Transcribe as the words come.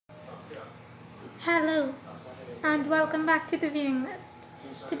Hello and welcome back to the viewing list.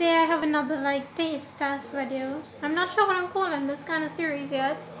 Today I have another taste test video. I'm not sure what I'm calling this kind of series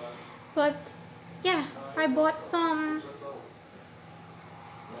yet, but yeah, I bought some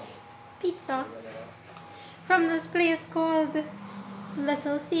pizza from this place called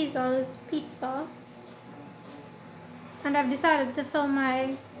Little Caesar's Pizza, and I've decided to film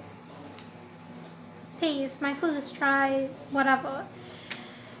my taste, my fullest try, whatever.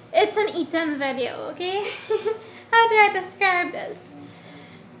 It's an eaten video, okay? How do I describe this?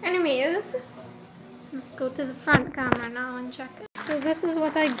 Anyways, let's go to the front camera now and check it. So this is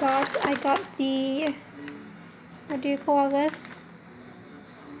what I got. I got the, what do you call this?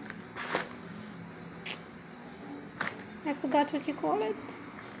 I forgot what you call it.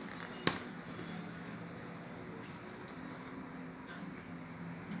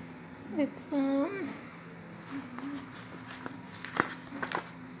 It's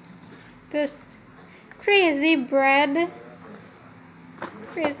this crazy bread.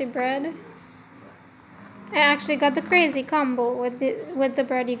 I actually got the crazy combo with the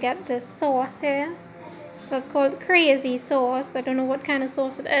bread. You get this sauce here. That's called crazy sauce. I don't know what kind of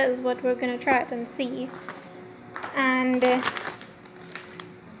sauce it is, but we're gonna try it and see. And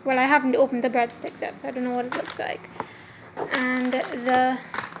well, I haven't opened the breadsticks yet, so I don't know what it looks like. And the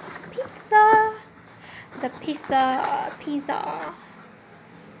pizza.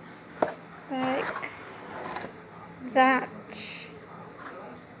 Like that.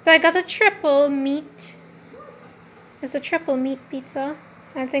 So I got a triple meat. It's a triple meat pizza.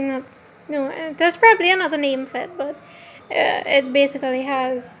 I think that's, no, there's probably another name for it, but it basically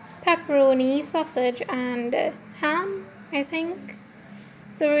has pepperoni, sausage, and ham, I think.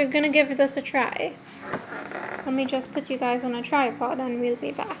 So we're gonna give this a try. Let me just put you guys on a tripod and we'll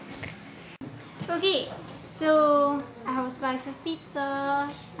be back. Okay, so I have a slice of pizza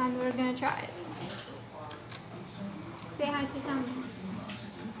and we're gonna try it. Say hi to them.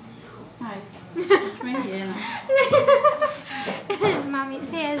 Hi. Mommy's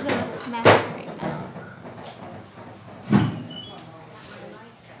hair is a mess right now.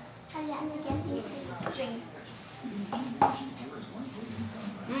 I'm getting you to drink.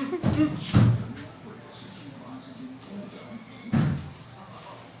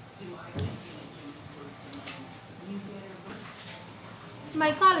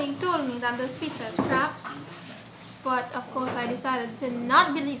 My colleague told me that this pizza is crap, but of course I decided to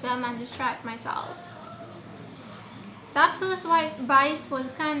not believe him and just try it myself. That first bite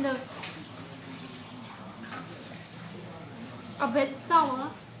was kind of a bit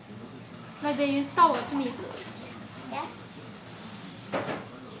sour, like they use sour tomatoes. Yeah?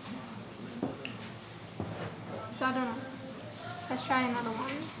 So I don't know. Let's try another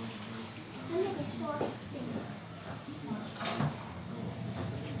one. Look at the sauce thing.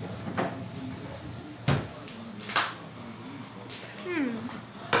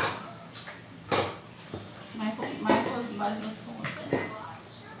 My first bite was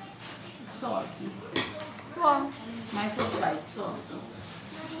salty. Well, My first bite salty.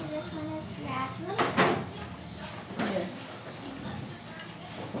 Maybe this one is raspberry. Yeah.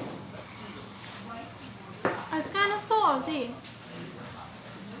 it's kind of salty.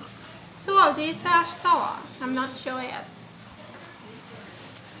 Salty/sour. I'm not sure yet.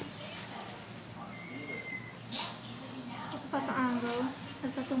 But the angle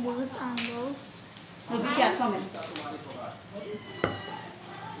is like the worst angle. Will be cat coming.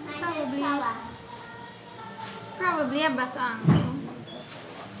 Mine is sour. Probably a better angle,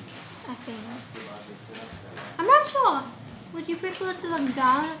 I think. I'm not sure. Would you prefer to look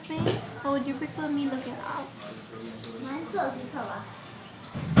down at me, or would you prefer me looking up? Mine's salty sour.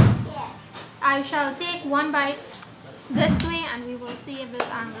 Yeah. I shall take one bite this way and we will see if this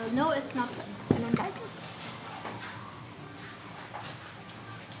angle. No, it's not good. I don't like it.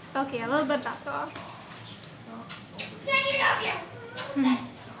 Okay, a little bit better. Daddy, love you.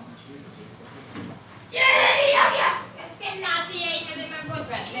 Yeah, yeah. It's getting naughty. I think I'm good,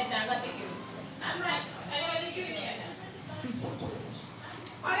 but later I got to you. I'm right. I don't want to give you that.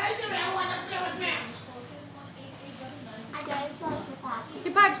 All right, children, I want to play with me. I got a sauce with that.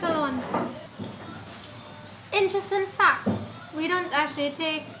 Your pipe's still on. Interesting fact, we don't actually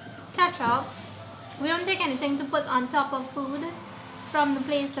take ketchup. We don't take anything to put on top of food from the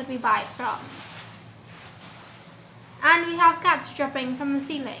place that we buy it from. And we have cats dripping from the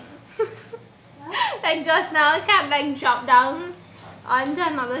ceiling. Like just now, a cat dropped down onto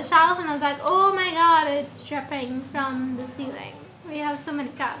another shelf and I was like, oh my god, it's dripping from the ceiling. We have so many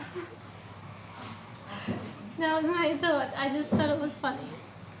cats. That was my thought. I just thought it was funny.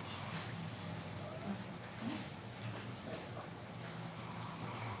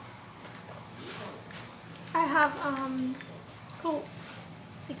 I have Coke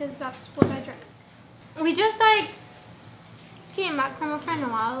because that's what I drink. We just like came back from a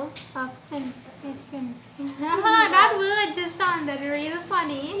funeral. That word just sounded real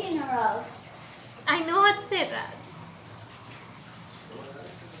funny. Funeral. I know how to say that.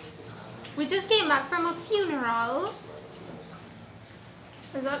 We just came back from a funeral.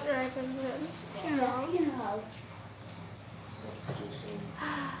 Is that right? Funeral. Funeral.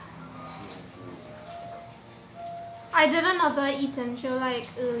 I did another eating show like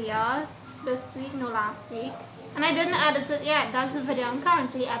earlier this week, no last week. And I didn't edit it yet. That's the video I'm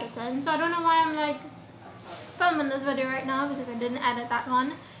currently editing. So I don't know why I'm like filming this video right now because I didn't edit that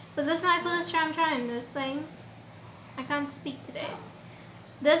one. But this is my first time trying this thing. I can't speak today.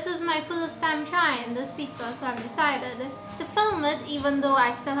 This is my first time trying this pizza, so I've decided to film it even though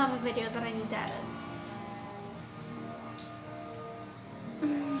I still have a video that I need to edit.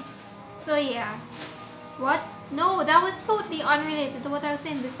 So yeah. What? No, that was totally unrelated to what I was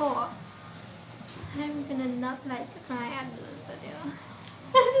saying before. I'm gonna not like it when I edit this video.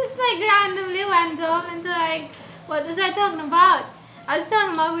 I just like randomly went off into like, what was I talking about? I was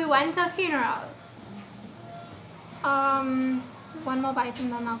talking about we went to a funeral. One more bite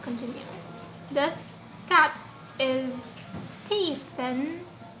and then I'll continue. This cat is tasting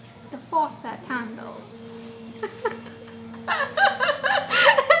the faucet handle.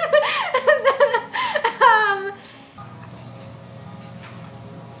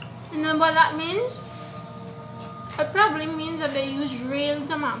 You know what that means? It probably means that they use real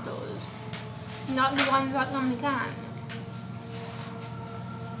tomatoes, not the ones that come in the can.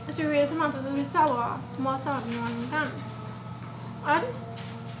 So real tomatoes will be sour, more sour than the one in the can. And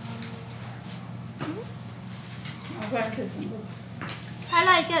I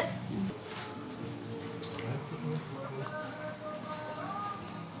like it.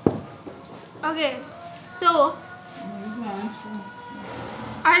 Okay, so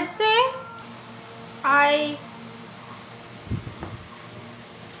I'd say I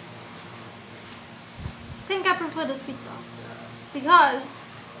think I prefer this pizza because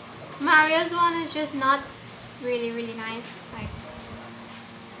Mario's one is just not really nice. Like,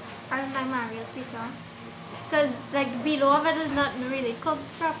 I don't like Mario's pizza because like the below of it is not really cooked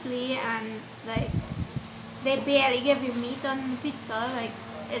properly and like they barely give you meat on the pizza. Like,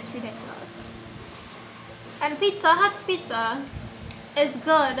 it's ridiculous. And Pizza Hut's pizza is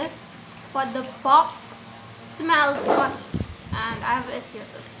good, but the box smells funny and I have an issue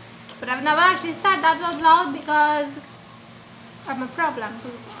with it. But I've never actually said that out loud because I'm a problem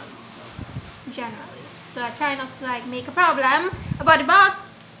person generally. So I try not to like make a problem about the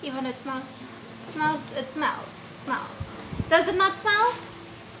box, even it smells. Does it not smell?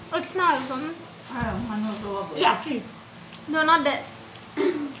 It smells. Yeah. No, not this.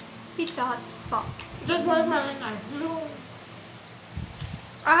 Pizza Hut box. Just one really nice.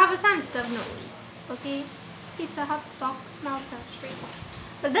 I have a sensitive nose, okay? Pizza Hut box smells very strange.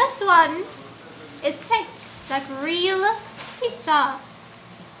 But this one is thick, like real pizza.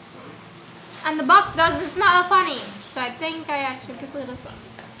 And the box doesn't smell funny. So I think I actually prefer this one.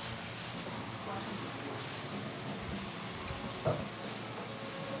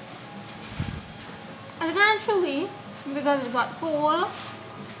 It's kind of chewy because it got cold.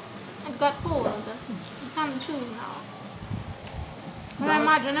 It got cold. It's kind of chewy now. But I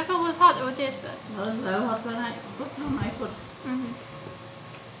imagine if it was hot, it would taste good. It was well hot when I put it on my foot.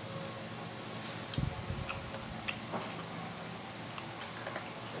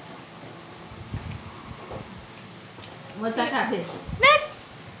 What's that happy? Nick,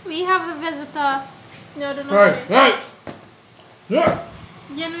 we have a visitor. No, don't know. Hey! Yeah!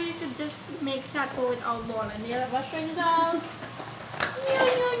 You know, you could just make that go without ball and the other strings out. Yo.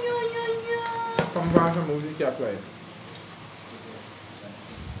 Come back and move the cat right.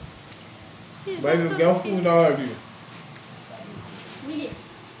 She's Baby, so get cute. food already. Read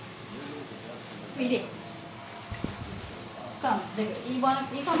it. Come, he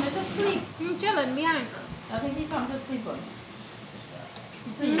come to sleep. I'm chilling behind her. I think he comes to sleep on.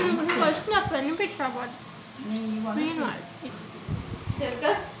 He was snuffling the picture of what. You want to sleep? Meanwhile, It's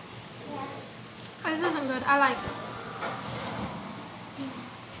good? this isn't good. I like it.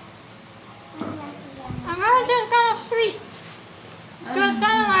 I'm gonna just kind of sweet. Just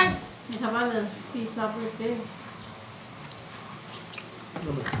kind of like. You have a little piece of it there.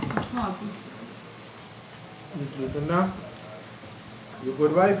 Small piece. Just do now. You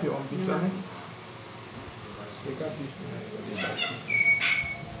good wife, you want pizza? Yeah. Take a piece.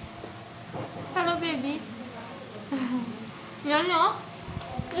 Hello, baby. You know?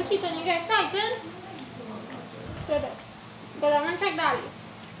 Let's see, can you get excited? Good. But I'm gonna check Daddy.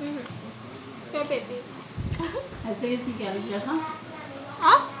 Go, baby. think you get it just, huh?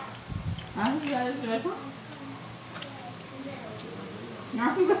 Huh? Huh? You got it just, huh? No,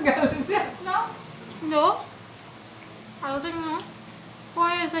 you got it just, no? No. I don't think no.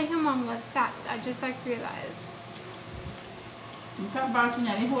 Why is a humongous cat? I just like realized. You come back and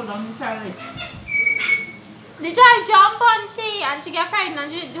you hold on to Charlie. They try to jump on she and she get frightened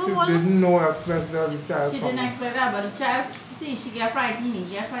and she do She one. didn't know expect that the child She coming. didn't expect that, but the child, see, she get frightened, he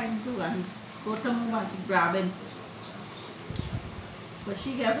get frightened too, and go to move and she grab him. But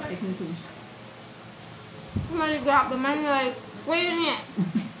she get frightened too. Somebody grab them and you're like, wait a minute.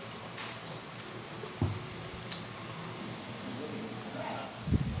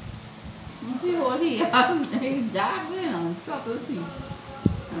 You see what he has? He died in on top of the sea.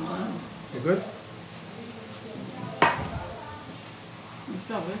 You good? He's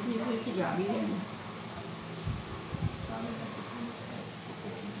top of the sea, she grab him.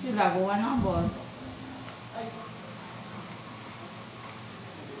 She's like going on board.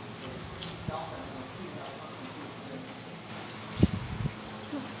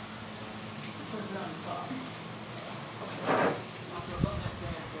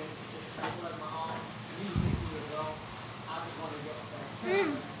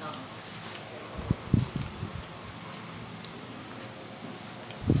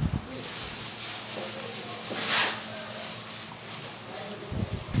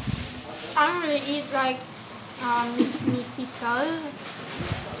 I don't really eat like meat pizzas.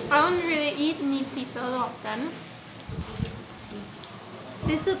 I don't really eat meat pizzas often.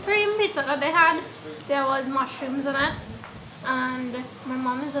 The supreme pizza that they had, there was mushrooms in it, and my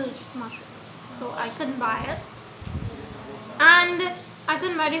mom is allergic to mushrooms, so I couldn't buy it. And I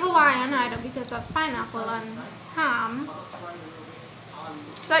couldn't buy the Hawaiian either because that's pineapple and ham.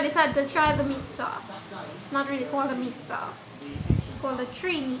 So I decided to try the meat sauce. It's not really called a meat sauce. It's called a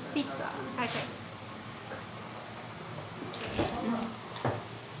tree meat pizza, I think.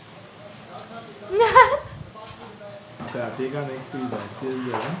 Okay, I think I next week that till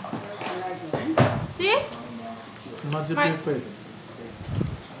then. See? How much you Right. pay for it?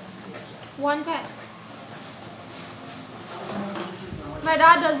 $1. My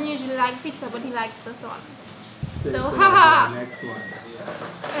dad doesn't usually like pizza, but he likes this one. Say So, for haha. the next one.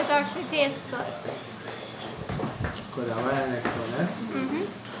 It actually tastes good. Because I want the next one, eh? Mm-hmm.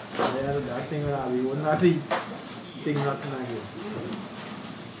 There, that thing will have you would not eat. Thing nothing again.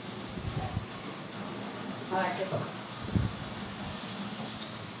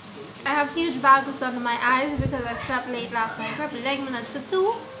 I have huge bags under my eyes because I slept late last night, probably like minutes to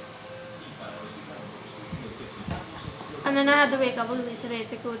 2. And then I had to wake up early today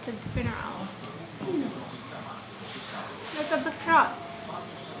to go to the funeral. Look at the crust.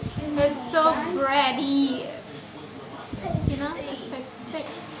 It's so bready. You know, it's like thick.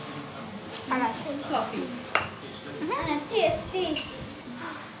 I like it. Coffee. And it's tasty.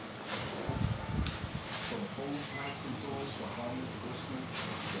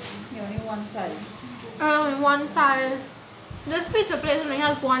 You only one side. Only one side. This pizza place only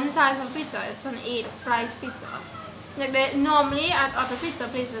has one size of pizza. It's an 8-slice pizza. Like they normally at other pizza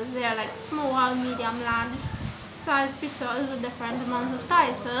places they are like small, medium, large size pizzas with different amounts of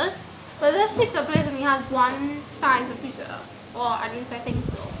slices. But this pizza place only has one size of pizza, or at least I think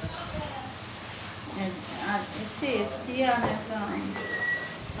so. It's tasty and it's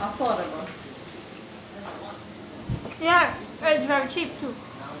affordable. Yes, it's very cheap too.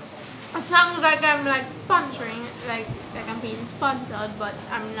 It sounds like I'm like sponsoring, like I'm being sponsored, but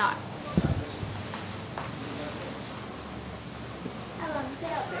I'm not. I love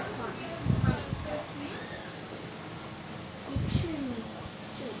this one. It's true.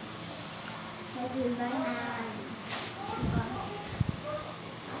 Has been banana.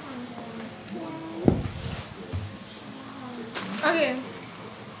 Okay,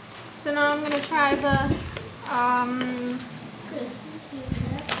 so now I'm gonna try the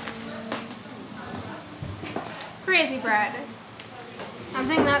crazy bread. I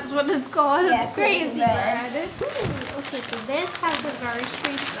think that's what it's called. Yeah, crazy crazy bread. Ooh, okay, so this has a very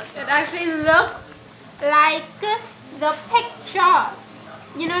strange look. It actually looks like the picture.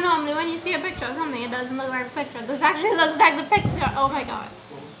 You know, normally when you see a picture of something, it doesn't look like a picture. This actually looks like the picture. Oh my god.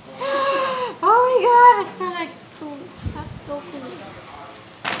 Oh my god, it's so like cool. That's so cool.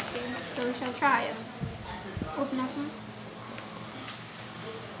 Okay, so we shall try it. Open up.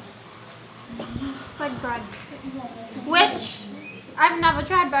 It's like breadsticks. Which I've never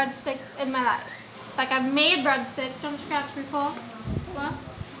tried breadsticks in my life. Like I've made breadsticks from scratch before. What?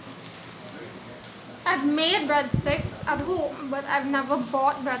 I've made breadsticks at home, but I've never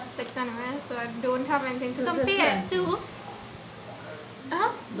bought breadsticks anywhere, so I don't have anything to compare it to.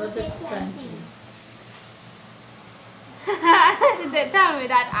 Huh? But it's fancy. They tell me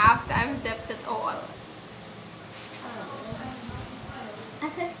that after I've dipped it all. I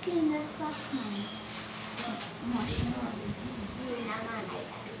could clean this box now.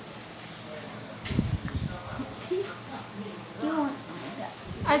 You want that?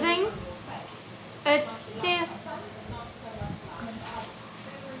 I think it tastes.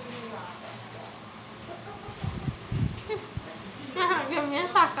 Give me a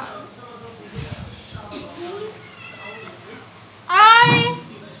second. I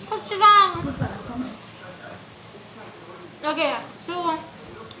put it on. Okay, so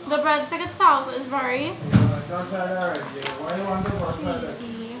the breadstick itself is very Don't try that right here. Why do you want to work like that?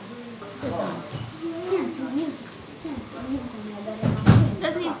 cheesy. Can't use it. Can't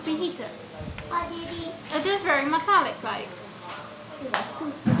This needs to be heated. Oh, Didi. It is very metallic like. That's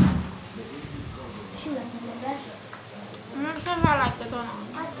too slow. Shoot, I can do that. I'm not sure if I like it or not.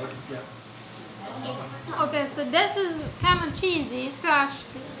 Okay, so this is kind of cheesy slash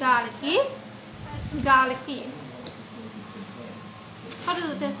garlicky. Garlicky. How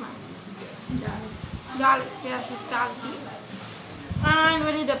does it taste, man? Garlic, yes, it's garlicky. And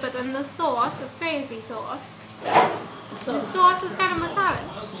when you dip it in the sauce, it's crazy sauce. The sauce is kind of metallic.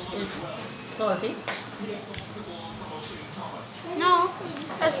 It's salty. No,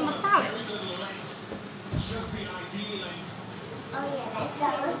 it's metallic. Oh, yeah, that's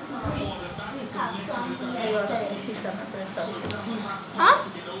that was top from I got a piece of my Huh?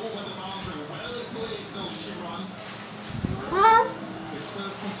 Huh?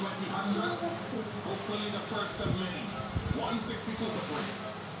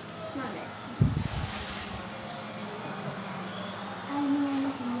 I know.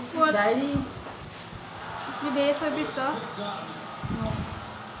 What? Daddy, The base of pizza?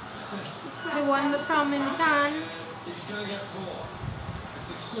 The one that from in the can?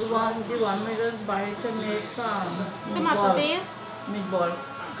 the one we just buy to make Tomato meatball. base? Meatball.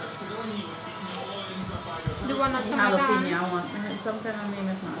 The one that from the Jalapeno, can? I want some kind of name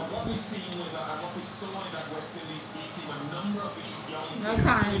it now. No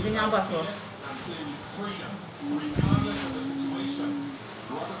time, it's in your bottle.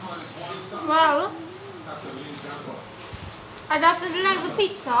 Well, I definitely like the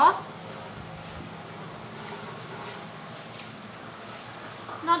pizza.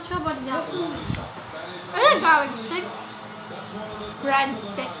 Not sure about the other one. I like garlic sticks. Bread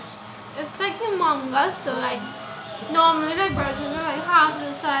sticks. It's like humongous, so like normally like bread sticks are like half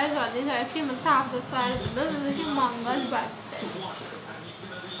the size, or these I assume it's half the size. This is a humongous breadstick.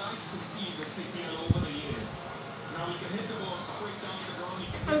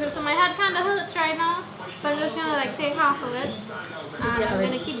 Okay, so my head kind of hurts right now, but I'm just gonna like take half of it, and I'm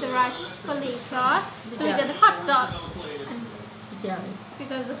gonna keep the rest for later, so we get the hot dog. Yeah.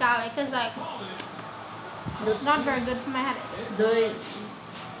 Because the garlic is like not very good for my headache. Do it.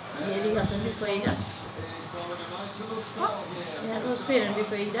 Really have to before you eat that. Yeah, it was feeling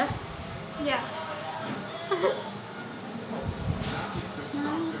before you eat that. Yeah.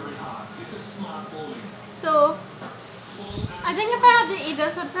 So I think if I had to eat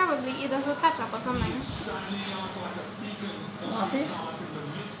this, I'd probably eat this with ketchup or something. Want it?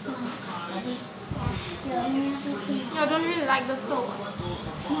 I don't really like the sauce.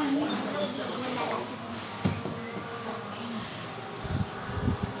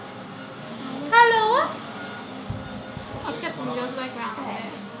 Hello? A kitten just like around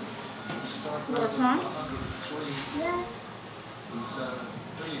there. What, huh? Yes.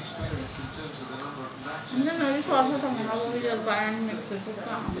 No, no, it's also something how we just buy and mix it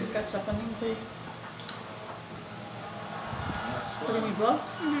with ketchup and things. For the meatball?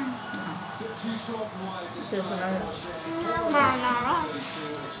 Feels alright. Marinara.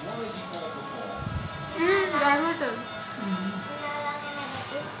 That's it.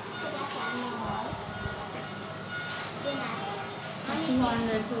 You want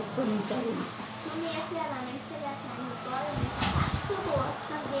it to put in curry.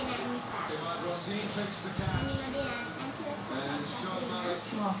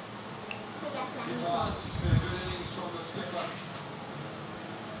 Oh.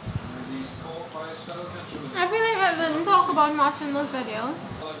 I feel like I didn't talk about much in this video.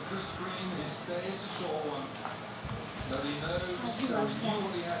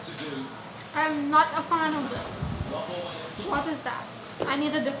 I'm not a fan of this. What is that? I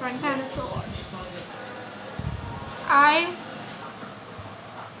need a different kind of sauce. I'm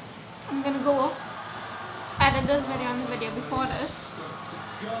gonna go edit this video and the video before this.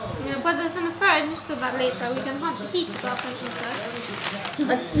 I'm gonna put this in the fridge so that later we can have the pizza and eat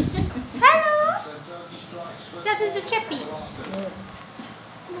it. Hello! That is a chippy.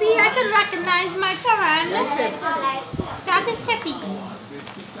 See, I can recognize my turn. cat is Chippy.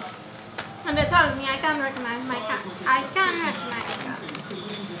 And they told me I can't recognize my cat. I can't recognize cat.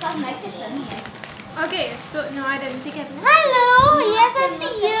 Because my kitten here. Okay, so no, I didn't see kitten. Hello, yes, I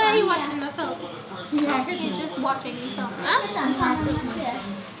see you. Are you watching the film? Yeah, He's just watching the film, huh? kitten from the tree.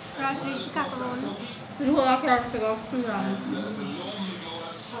 Right, leave the cat alone. You hold our class to go through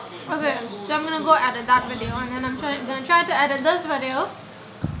Okay, so I'm gonna go edit that video, and then I'm gonna try to edit this video.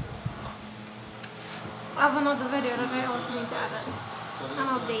 I have another video that I also need to edit and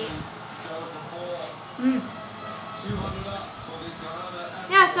update.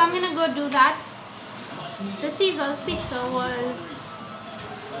 Yeah, so I'm gonna go do that. The Caesar's pizza was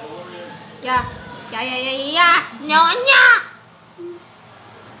yeah. No.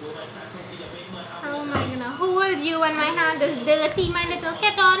 How am I gonna hold you when my hand is dirty, my little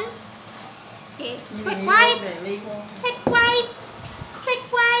kitten? Okay, quick wipe. Quick wipe.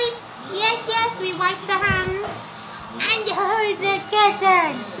 Yes, we wipe the hands. And hold the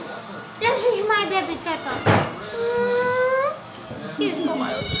kitten. This is my baby kitten. He's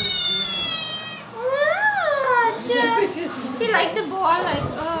wild. She liked the ball, like,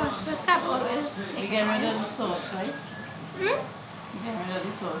 oh, this cat always. You get rid of the sauce, right? Hmm? You get rid of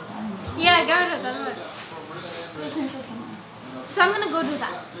the sauce, right? Yeah, go to that. So I'm gonna go do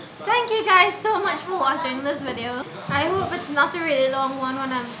that. Thank you guys so much for watching this video. I hope it's not a really long one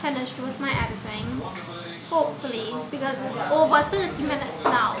when I'm finished with my editing. Hopefully, because it's over 30 minutes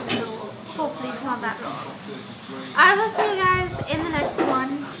now, so hopefully it's not that long. I will see you guys in the next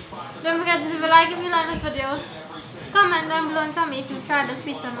one. Don't forget to leave a like if you like this video. Comment down below and tell me if you've tried this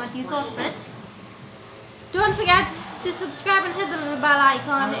pizza and what you thought of it. Don't forget to subscribe and hit the little bell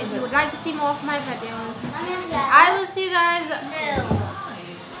icon if you would like to see more of my videos. I will see you guys.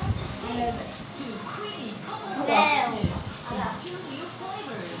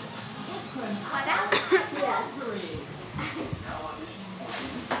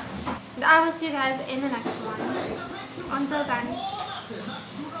 I will see you guys in the next one. Until then.